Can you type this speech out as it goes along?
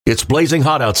It's blazing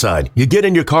hot outside. You get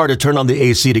in your car to turn on the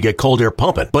AC to get cold air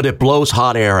pumping, but it blows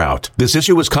hot air out. This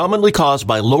issue is commonly caused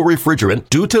by low refrigerant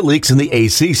due to leaks in the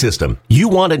AC system. You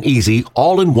want an easy,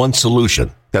 all-in-one solution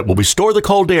that will restore the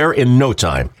cold air in no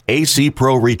time. AC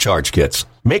Pro Recharge Kits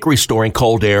make restoring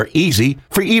cold air easy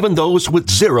for even those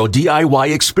with zero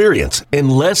DIY experience in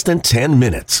less than 10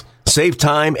 minutes. Save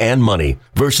time and money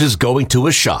versus going to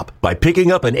a shop by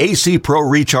picking up an AC Pro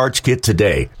Recharge Kit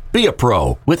today. Be a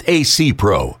pro with AC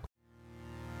Pro.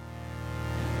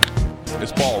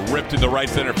 This ball ripped into right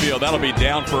center field. That'll be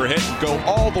down for a hit and go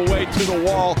all the way to the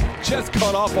wall. Just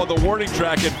cut off on the warning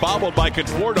track and bobbled by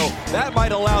Conforto. That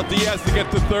might allow Diaz to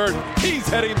get to third. He's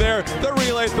heading there. The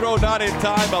relay throw not in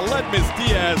time. Aledmys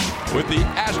Diaz with the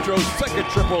Astros' second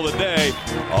triple of the day.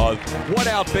 One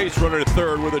out base runner to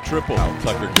third with a triple.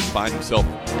 Tucker could find himself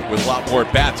with a lot more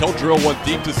bats. He'll drill one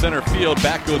deep to center field.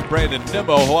 Back goes Brandon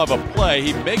Nimmo. He'll have a play.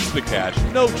 He makes the catch.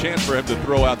 No chance for him to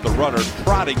throw out the runner.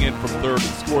 Trotting in from third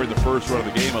and scoring the first run of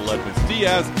the game. Aledmys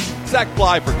Diaz. Sac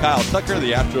fly for Kyle Tucker.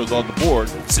 The Astros on the board.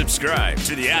 Subscribe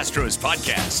to the Astros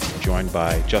podcast. Joined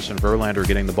by Justin Verlander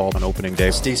getting the ball on opening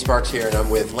day. Steve Sparks here, and I'm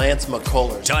with Lance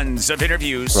McCullers. Tons of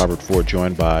interviews. Robert Ford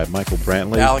joined by Michael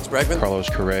Brantley. Alex Bregman. Carlos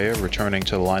Correa returning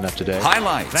to the lineup today.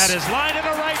 Highlights. That is line into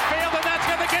right field, and that's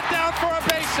going to get down for a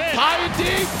base hit. High and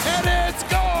deep, and it's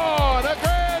gone. A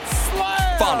grand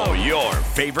slam. Follow your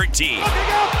favorite team. Looking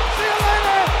up. See you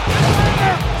later. See you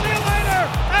later. See you later.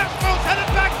 Astros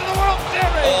headed back to the World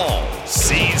Series. All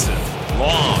season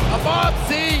long. A Bob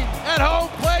Seed at home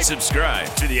plate. Subscribe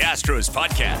to the Astros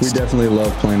podcast. We definitely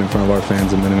love playing in front of our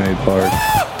fans at Minute Maid Park.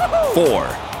 For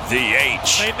the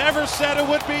H. They never said it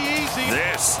would be easy.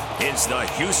 This is the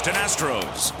Houston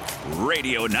Astros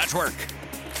Radio Network.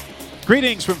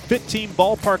 Greetings from Fit Team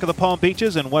Ballpark of the Palm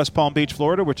Beaches in West Palm Beach,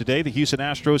 Florida, where today the Houston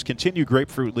Astros continue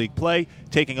Grapefruit League play,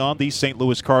 taking on the St.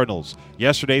 Louis Cardinals.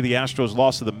 Yesterday, the Astros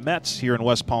lost to the Mets here in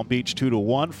West Palm Beach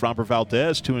 2-1. Framber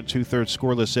Valdez, 2 2/3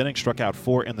 scoreless inning, struck out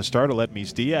 4 in the start.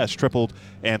 Aledmys Diaz tripled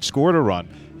and scored a run.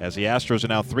 As the Astros are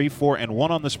now 3-4-1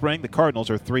 on the spring, the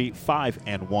Cardinals are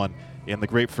 3-5-1 in the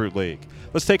Grapefruit League.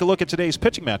 Let's take a look at today's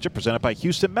pitching matchup presented by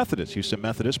Houston Methodist. Houston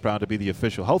Methodist, proud to be the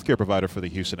official healthcare provider for the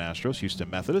Houston Astros. Houston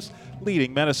Methodist,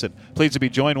 leading medicine. Pleased to be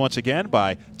joined once again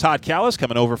by Todd Kalas,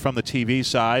 coming over from the TV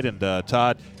side. And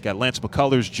Todd, got Lance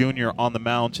McCullers Jr. on the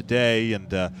mound today,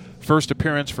 and first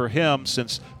appearance for him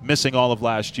since missing all of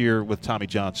last year with Tommy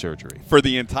John surgery. For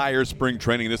the entire spring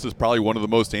training, this is probably one of the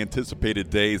most anticipated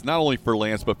days, not only for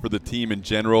Lance, but for the team in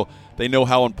general. They know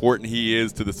how important he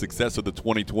is to the success of the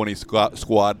 2020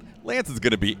 squad. Lance is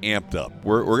going to be amped up.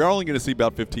 We're only going to see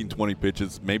about 15, 20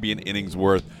 pitches, maybe an inning's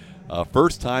worth.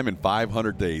 First time in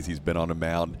 500 days he's been on a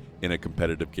mound in a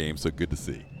competitive game, so good to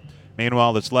see.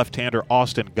 Meanwhile, it's left-hander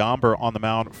Austin Gomber on the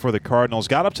mound for the Cardinals.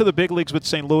 Got up to the big leagues with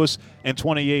St. Louis in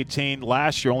 2018.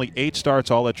 Last year, only 8 starts,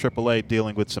 all at AAA,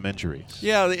 dealing with some injuries.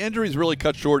 Yeah, the injuries really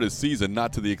cut short his season,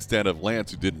 not to the extent of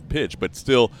Lance, who didn't pitch, but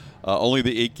still only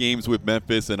the 8 games with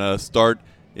Memphis and a start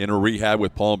in a rehab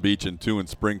with Palm Beach and 2 in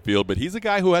Springfield. But he's a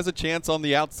guy who has a chance on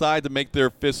the outside to make their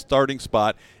 5th starting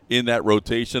spot in that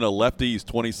rotation. A lefty, he's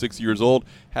 26 years old,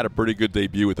 had a pretty good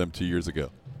debut with them 2 years ago.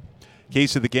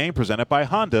 Case of the game presented by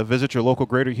Honda. Visit your local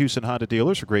Greater Houston Honda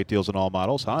dealers for great deals on all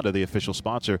models. Honda, the official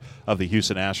sponsor of the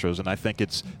Houston Astros. And I think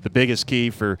it's the biggest key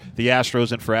for the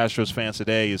Astros and for Astros fans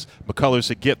today is McCullers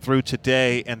to get through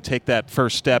today and take that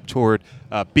first step toward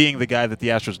being the guy that the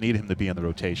Astros need him to be in the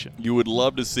rotation. You would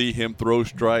love to see him throw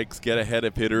strikes, get ahead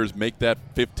of hitters, make that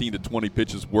 15 to 20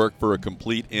 pitches work for a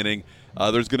complete inning.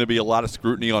 There's going to be a lot of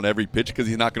scrutiny on every pitch because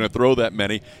he's not going to throw that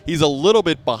many. He's a little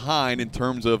bit behind in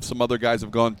terms of some other guys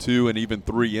have gone 2 and even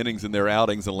 3 innings in their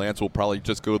outings, and Lance will probably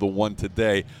just go the 1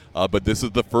 today. But this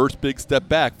is the first big step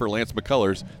back for Lance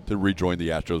McCullers to rejoin the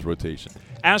Astros rotation.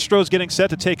 Astros getting set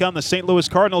to take on the St. Louis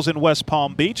Cardinals in West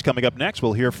Palm Beach. Coming up next,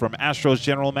 we'll hear from Astros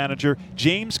General Manager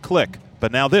James Click.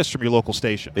 But now this from your local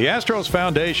station. The Astros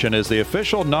Foundation is the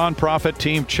official nonprofit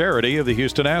team charity of the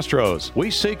Houston Astros. We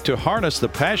seek to harness the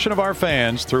passion of our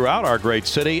fans throughout our great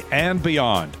city and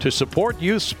beyond to support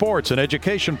youth sports and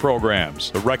education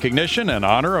programs, the recognition and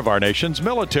honor of our nation's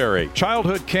military,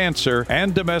 childhood cancer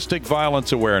and domestic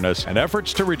violence awareness, and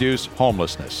efforts to reduce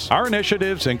homelessness. Our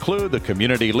initiatives include the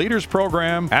Community Leaders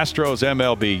Program, Astros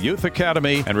MLB Youth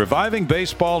Academy, and reviving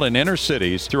baseball in inner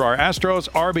cities through our Astros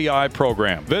RBI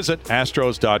program. Visit Astros.com/foundation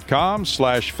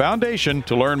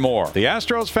to learn more. The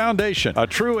Astros Foundation, a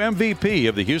true MVP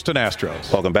of the Houston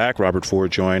Astros. Welcome back. Robert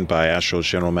Ford joined by Astros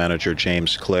General Manager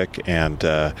James Click. And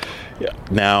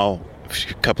now,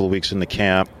 a couple of weeks in the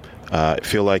camp,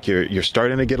 Feel like you're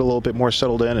starting to get a little bit more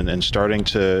settled in and starting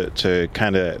to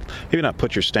kind of maybe not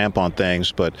put your stamp on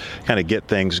things, but kind of get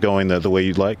things going the way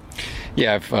you'd like?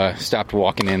 Yeah, I've stopped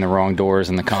walking in the wrong doors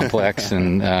in the complex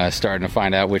and starting to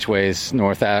find out which way is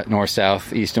north,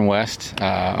 south, east, and west.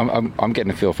 I'm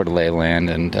getting a feel for the lay of the land,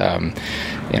 and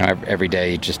every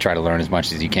day you just try to learn as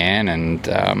much as you can, and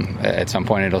at some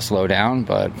point it'll slow down.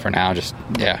 But for now, just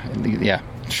yeah.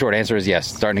 Short answer is yes.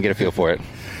 Starting to get a feel for it.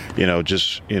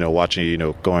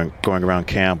 Watching, going around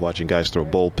camp, watching guys throw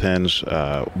bullpens,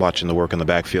 watching the work in the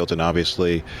backfield, and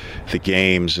obviously the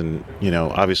games, and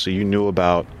obviously you knew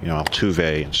about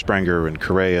Altuve and Springer and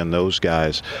Correa and those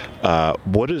guys.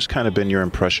 What has kind of been your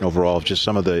impression overall of just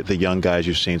some of the young guys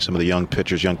you've seen, some of the young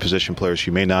pitchers, young position players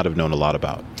you may not have known a lot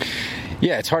about?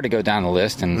 Yeah, it's hard to go down the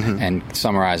list and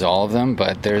summarize all of them,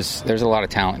 but there's a lot of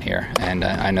talent here, and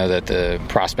I know that the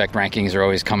prospect rankings are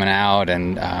always coming out,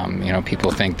 and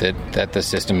people think that the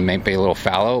system may be a little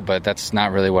fallow, but that's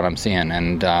not really what I'm seeing.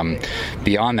 And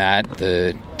beyond that,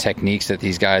 the techniques that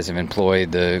these guys have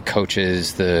employed, the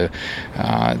coaches, the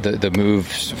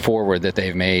moves forward that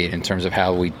they've made in terms of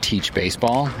how we teach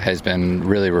baseball has been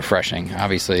really refreshing.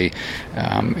 Obviously,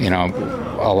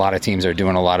 a lot of teams are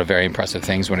doing a lot of very impressive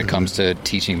things when it comes to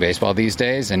teaching baseball these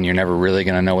days, and you're never really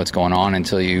going to know what's going on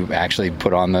until you actually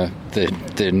put on the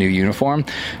new uniform.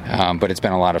 But it's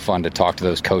been a lot of fun to talk to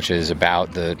those coaches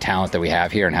about the talent that we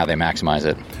have here and how they maximize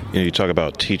it. You talk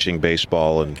about teaching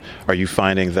baseball, and are you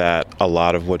finding that a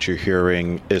lot of what you're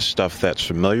hearing is stuff that's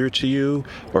familiar to you,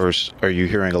 or are you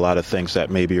hearing a lot of things that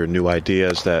maybe are new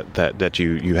ideas that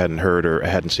you hadn't heard or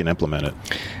hadn't seen implemented?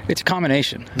 It's a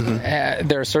combination.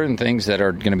 There are certain things that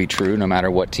are going to be true no matter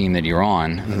what team that you're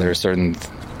on. There are certain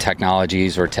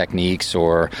technologies or techniques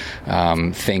or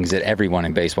things that everyone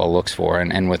in baseball looks for.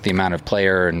 And with the amount of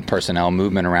player and personnel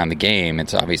movement around the game,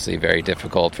 it's obviously very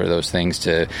difficult for those things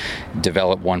to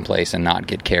develop one place and not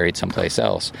get carried someplace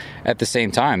else. At the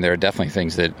same time, there are definitely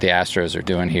things that the Astros are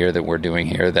doing here, that we're doing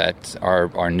here, that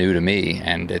are new to me.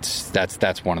 And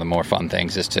that's one of the more fun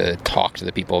things, is to talk to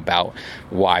the people about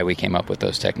why we came up with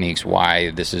those techniques,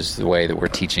 why this is the way that we're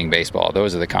teaching baseball.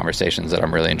 Those are the conversations that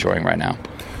I'm really enjoying right now.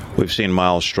 We've seen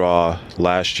Myles Straw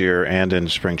last year and in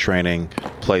spring training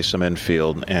play some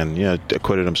infield, and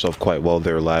acquitted himself quite well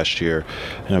there last year.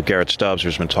 Garrett Stubbs,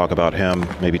 there's been talk about him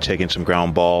maybe taking some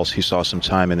ground balls. He saw some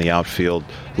time in the outfield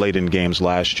late in games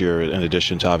last year, in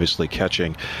addition to obviously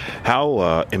catching.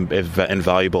 How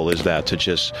invaluable is that to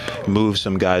just move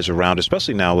some guys around,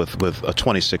 especially now with a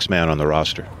 26-man on the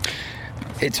roster?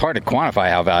 It's hard to quantify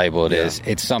how valuable it is.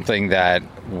 It's something that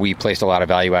we placed a lot of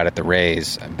value at the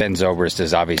Rays. Ben Zobrist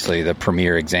is obviously the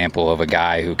premier example of a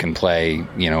guy who can play,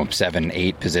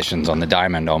 7-8 positions on the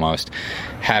diamond almost.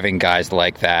 Having guys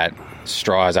like that,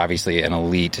 Straw is obviously an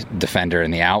elite defender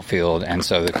in the outfield, and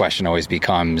so the question always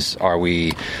becomes, are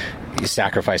we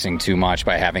sacrificing too much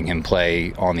by having him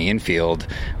play on the infield?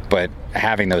 But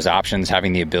having those options,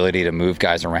 having the ability to move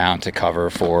guys around to cover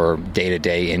for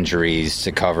day-to-day injuries,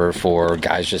 to cover for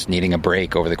guys just needing a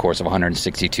break over the course of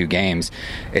 162 games,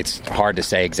 it's hard to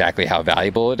say exactly how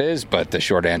valuable it is, but the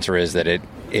short answer is that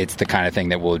it's the kind of thing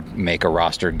that will make a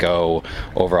roster go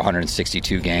over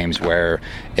 162 games, where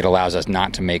it allows us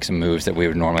not to make some moves that we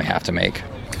would normally have to make.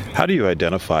 How do you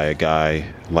identify a guy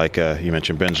like you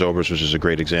mentioned Ben Zobrist, which is a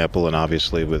great example, and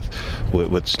obviously with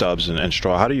Stubbs and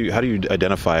Straw? How do you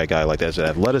identify a guy like that? Is it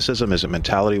athleticism? Is it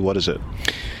mentality? What is it?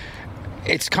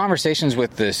 It's conversations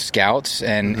with the scouts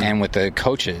and with the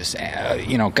coaches.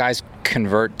 Guys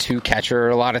convert to catcher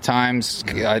a lot of times.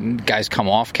 Guys come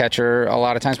off catcher a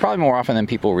lot of times, probably more often than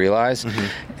people realize.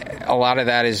 A lot of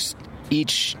that is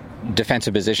each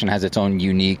defensive position has its own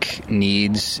unique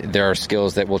needs. There are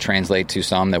skills that will translate to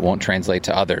some that won't translate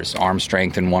to others. Arm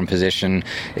strength in one position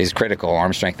is critical.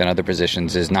 Arm strength in other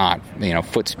positions is not.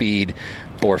 Foot speed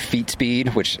or feet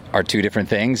speed, which are two different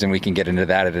things, and we can get into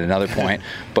that at another point.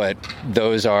 But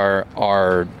those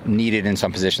are needed in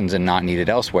some positions and not needed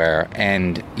elsewhere.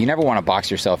 And you never want to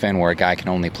box yourself in where a guy can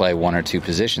only play one or two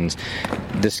positions.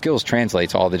 The skills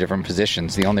translate to all the different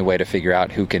positions. The only way to figure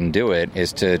out who can do it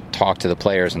is to talk to the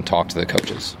players and talk to the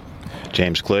coaches.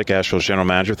 James Click, Astros General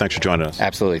Manager, thanks for joining us.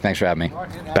 Absolutely. Thanks for having me.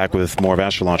 Back with more of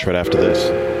Astro Launch right after this.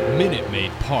 Minute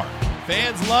Maid Park.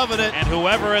 Fans loving it. And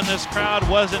whoever in this crowd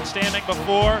wasn't standing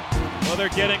before, well, they're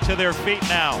getting to their feet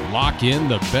now. Lock in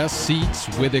the best seats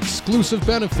with exclusive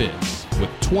benefits with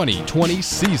 2020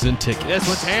 season tickets. This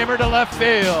one's hammered to left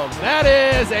field. That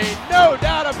is a no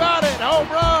doubt about it home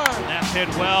run. That's hit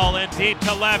well and deep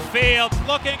to left field.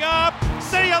 Looking up.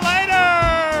 See you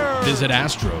later. Visit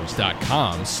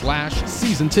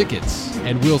Astros.com/season tickets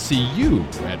and we'll see you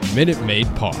at Minute Maid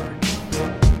Park.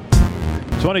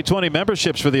 2020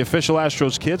 memberships for the official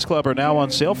Astros Kids Club are now on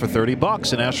sale for $30.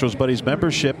 An Astros Buddies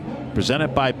membership presented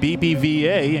by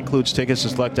BBVA includes tickets to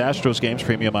select Astros games,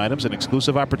 premium items, and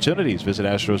exclusive opportunities. Visit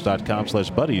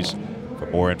astros.com/buddies for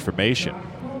more information.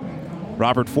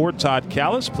 Robert Ford, Todd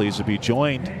Callis, pleased to be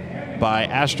joined by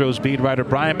Astros beat writer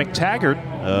Brian McTaggart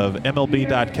of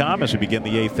MLB.com as we begin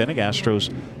the 8th inning.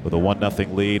 Astros with a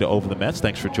 1-0 lead over the Mets.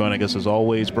 Thanks for joining us as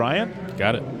always, Brian.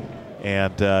 Got it.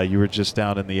 And you were just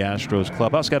down in the Astros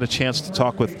clubhouse. Got a chance to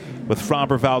talk with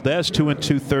Framber Valdez, 2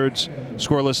 2/3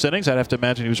 scoreless innings. I'd have to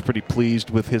imagine he was pretty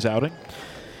pleased with his outing.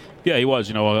 Yeah, he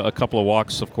was. A couple of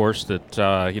walks, of course,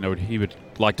 that he would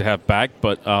like to have back.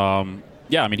 But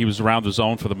yeah, I mean, he was around the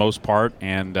zone for the most part,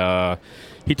 and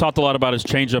he talked a lot about his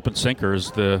changeup and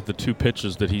sinkers, the two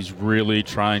pitches that he's really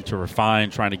trying to refine,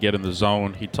 trying to get in the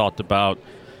zone. He talked about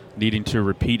needing to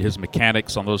repeat his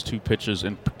mechanics on those two pitches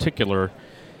in particular.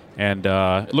 And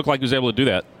it looked like he was able to do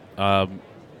that.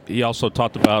 He also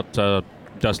talked about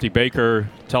Dusty Baker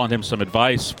telling him some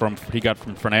advice he got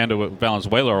from Fernando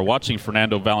Valenzuela, or watching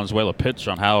Fernando Valenzuela pitch,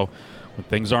 on how when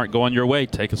things aren't going your way,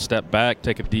 take a step back,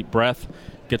 take a deep breath,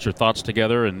 get your thoughts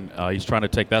together, and he's trying to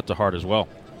take that to heart as well.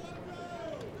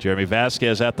 Jeremy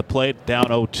Vasquez at the plate, down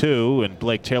 0-2, and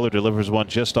Blake Taylor delivers one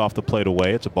just off the plate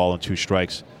away. It's a ball and 2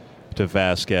 strikes to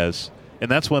Vasquez. And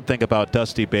that's one thing about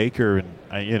Dusty Baker,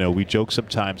 and we joke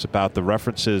sometimes about the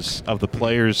references of the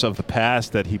players of the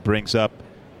past that he brings up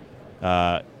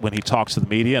when he talks to the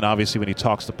media, and obviously when he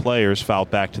talks to players,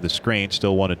 fouled back to the screen,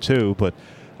 still 1-2. But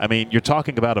I mean, you're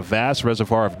talking about a vast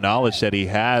reservoir of knowledge that he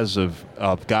has of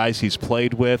guys he's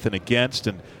played with and against,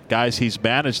 and guys he's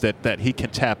managed that he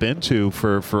can tap into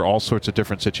for all sorts of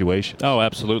different situations. Oh,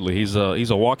 absolutely. He's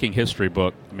a walking history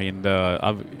book. I mean,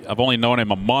 I've only known him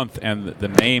a month, and the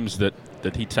names that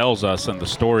he tells us and the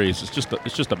stories,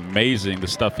 it's just amazing, the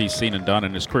stuff he's seen and done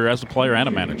in his career as a player and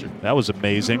a manager. That was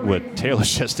amazing what Taylor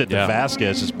just did to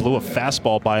Vasquez. Just blew a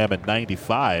fastball by him at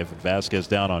 95. Vasquez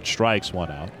down on strikes,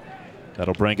 1 out.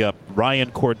 That'll bring up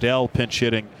Ryan Cordell pinch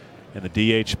hitting in the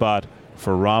DH spot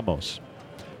for Ramos.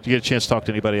 Did you get a chance to talk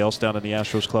to anybody else down in the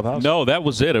Astros clubhouse? No, that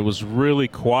was it. It was really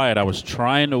quiet. I was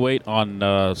trying to wait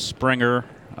on Springer.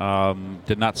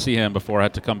 Did not see him before I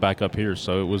had to come back up here.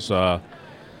 So it was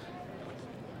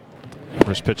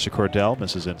first pitch to Cordell,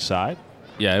 misses inside.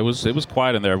 Yeah, it was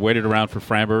quiet in there. Waited around for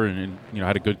Framber and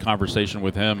had a good conversation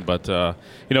with him. But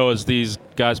as these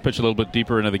guys pitch a little bit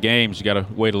deeper into the games, you got to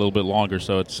wait a little bit longer.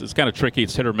 So it's kind of tricky.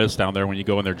 It's hit or miss down there when you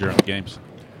go in there during the games.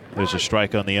 There's a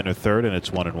strike on the inner third, and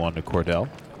it's 1-1 to Cordell.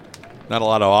 Not a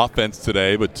lot of offense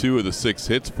today, but 2 of the 6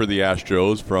 hits for the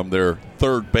Astros from their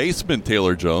third baseman,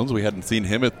 Taylor Jones. We hadn't seen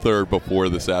him at third before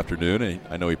this afternoon, and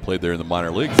I know he played there in the minor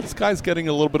leagues. This guy's getting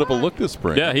a little bit of a look this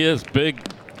spring. Yeah, he is.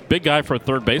 Big guy for a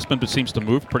third baseman, but seems to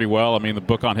move pretty well. I mean, the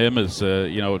book on him is,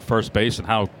 at first base and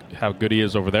how good he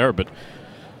is over there. But,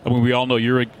 I mean, we all know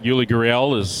Yuli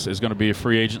Gurriel is going to be a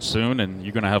free agent soon, and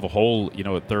you're going to have a hole,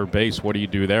 at third base. What do you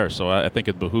do there? So I think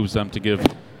it behooves them to give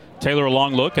Taylor a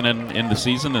long look and then end the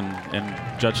season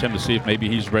and judge him to see if maybe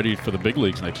he's ready for the big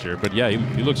leagues next year. But, yeah,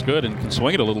 he looks good and can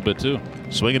swing it a little bit too.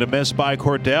 Swing and a miss by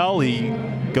Cordell. He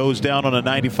goes down on a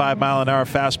 95-mile-an-hour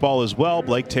fastball as well.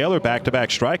 Blake Taylor, back-to-back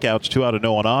strikeouts, 2 out of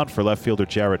no one on for left fielder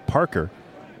Jarrett Parker.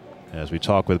 As we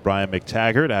talk with Brian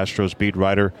McTaggart, Astros beat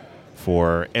writer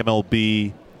for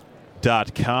MLB.com.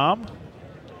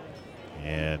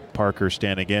 And Parker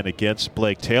standing in against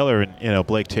Blake Taylor. And,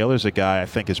 Blake Taylor's a guy I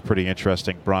think is pretty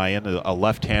interesting, Brian, a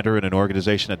left-hander in an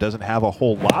organization that doesn't have a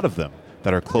whole lot of them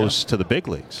that are close to the big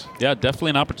leagues. Yeah,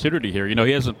 definitely an opportunity here.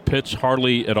 He hasn't pitched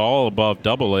hardly at all above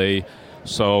Double-A.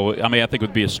 So, I mean, I think it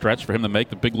would be a stretch for him to make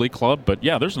the big league club. But,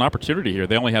 yeah, there's an opportunity here.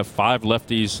 They only have 5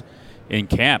 lefties in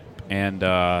camp. And,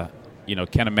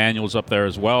 Ken Emanuel's up there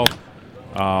as well.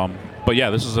 But,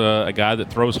 yeah, this is a guy that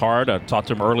throws hard. I talked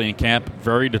to him early in camp.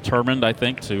 Very determined, I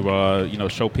think, to,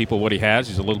 show people what he has.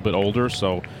 He's a little bit older,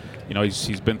 so,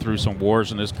 he's been through some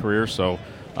wars in his career. So,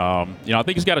 I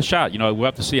think he's got a shot. We'll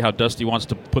have to see how Dusty wants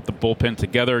to put the bullpen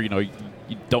together. You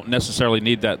don't necessarily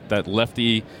need that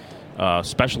lefty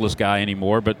specialist guy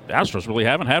anymore, but Astros really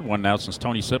haven't had one now since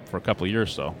Tony Sipp for a couple of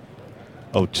years. So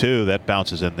 0-2, that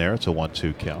bounces in there. It's a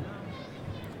 1-2 count.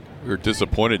 We were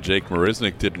disappointed Jake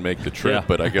Marisnick didn't make the trip,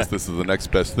 but I guess this is the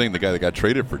next best thing, the guy that got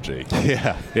traded for Jake.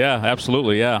 Yeah,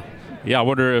 absolutely, yeah. Yeah, I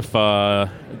wonder if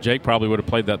Jake probably would have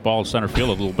played that ball in center field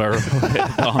a little better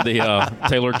on the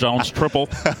Taylor Jones triple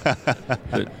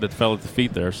that fell at the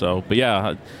feet there. So, but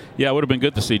yeah, it would have been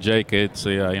good to see Jake. It's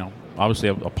obviously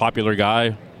a popular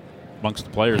guy amongst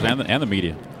the players and the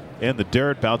media. And the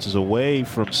dirt bounces away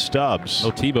from Stubbs.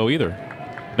 No Tebow either.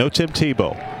 No Tim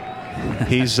Tebow.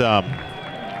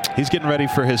 He's getting ready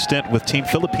for his stint with Team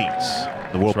Philippines.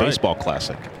 the World Baseball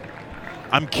Classic.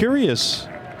 I'm curious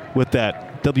with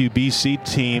that WBC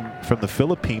team from the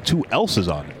Philippines, who else is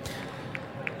on it?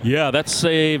 Yeah, that's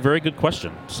a very good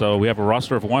question. So we have a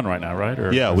roster of 1 right now,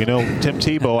 right? Yeah, we know Tim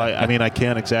Tebow. I mean, I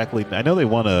can't exactly. I know they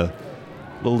won a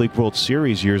Little League World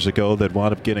Series years ago that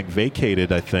wound up getting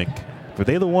vacated, I think. Were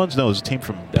they the ones? No, it was a team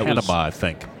from Panama, I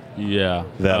think. Yeah.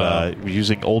 That were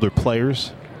using older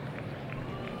players.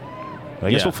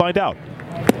 I guess we'll find out.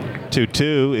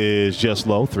 2-2 is just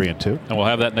low, 3-2. And we'll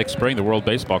have that next spring, the World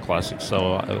Baseball Classic.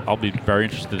 So I'll be very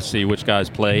interested to see which guys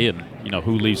play and,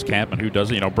 who leaves camp and who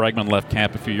doesn't. Bregman left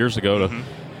camp a few years ago to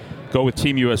go with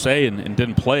Team USA and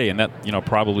didn't play, and that,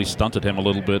 probably stunted him a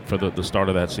little bit for the start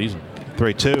of that season.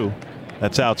 3-2.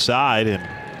 That's outside, and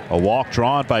a walk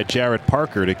drawn by Jarrett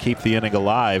Parker to keep the inning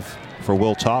alive for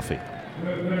Will Toffey.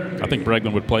 I think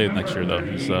Bregman would play next year, though.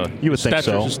 You would think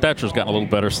so. His stature's gotten a little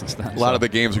better since then. A lot of the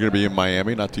games are going to be in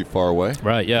Miami, not too far away.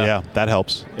 Right, yeah. Yeah, that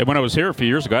helps. And when I was here a few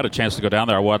years ago, I had a chance to go down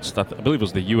there. I watched, I believe it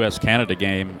was the U.S.-Canada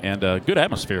game, and good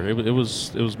atmosphere. It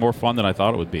was more fun than I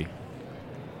thought it would be.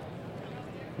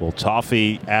 Well,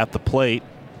 Toffey at the plate.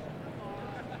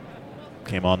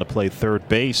 Came on to play third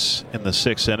base in the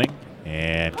 6th inning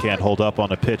and can't hold up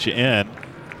on a pitch in.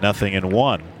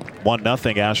 0-1.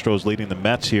 1-0 Astros leading the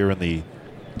Mets here in the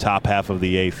top half of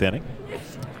the 8th inning.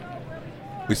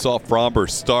 We saw Fromber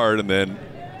start, and then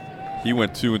he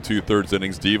went 2 2/3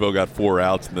 innings. Devo got 4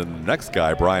 outs, and then the next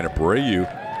guy, Brian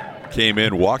Abreu, came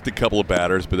in, walked a couple of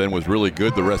batters, but then was really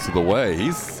good the rest of the way.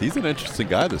 He's an interesting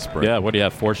guy this spring. Yeah, what do you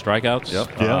have, 4 strikeouts?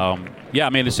 Yep. Yeah, I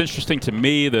mean, it's interesting to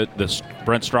me that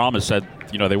Brent Strom has said,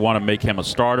 they want to make him a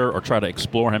starter or try to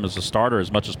explore him as a starter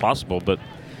as much as possible, but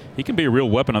he can be a real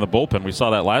weapon in the bullpen. We saw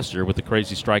that last year with the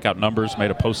crazy strikeout numbers,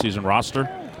 made a postseason roster.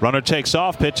 Runner takes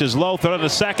off, pitches low, throw to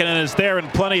second, and is there in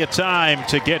plenty of time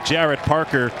to get Jarrett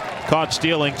Parker caught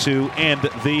stealing to end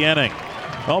the inning.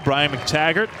 Well, Brian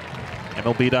McTaggart,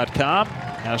 MLB.com,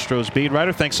 Astros beat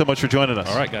writer. Thanks so much for joining us.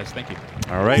 All right, guys. Thank you.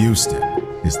 All right. Houston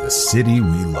is the city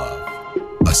we love.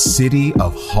 A city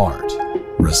of heart,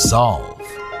 resolve,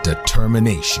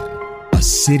 determination. A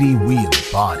city we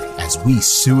embody as we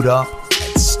suit up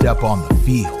and step on the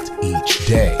field each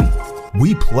day.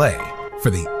 We play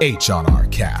for the H on our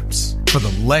caps, for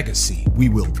the legacy we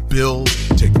will build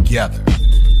together.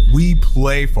 We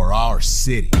play for our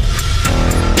city,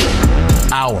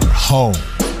 our home,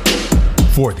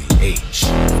 for the H.